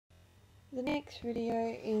The next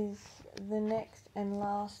video is the next and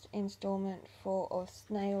last installment of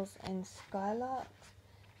Snails and Skylarks,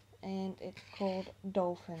 and it's called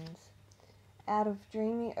Dolphins. Out of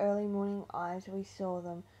dreamy early morning eyes we saw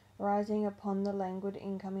them, rising upon the languid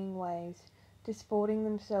incoming waves, disporting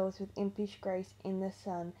themselves with impish grace in the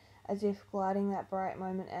sun, as if gliding that bright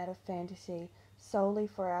moment out of fantasy, solely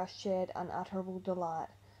for our shared unutterable delight.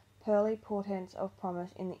 Pearly portents of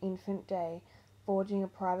promise in the infant day, forging a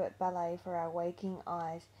private ballet for our waking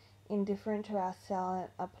eyes, indifferent to our silent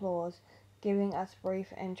applause, giving us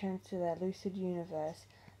brief entrance to their lucid universe,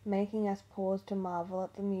 making us pause to marvel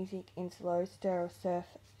at the music in slow stir of surf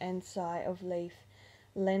and sigh of leaf,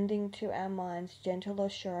 lending to our minds gentle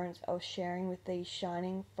assurance of sharing with these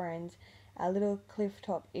shining friends our little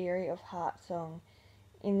cliff-top eyrie of heart-song.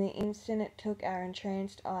 In the instant it took our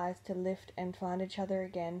entranced eyes to lift and find each other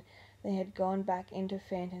again, they had gone back into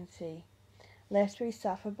fantasy. Lest we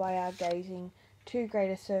suffer by our gazing too great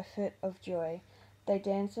a surfeit of joy, they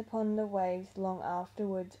dance upon the waves long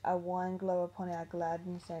afterwards, a wine glow upon our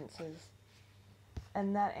gladdened senses.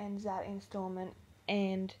 And that ends that installment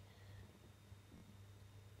and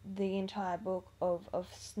the entire book of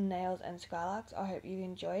Snails and Skylarks. I hope you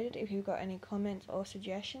enjoyed it. If you've got any comments or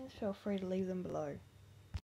suggestions, feel free to leave them below.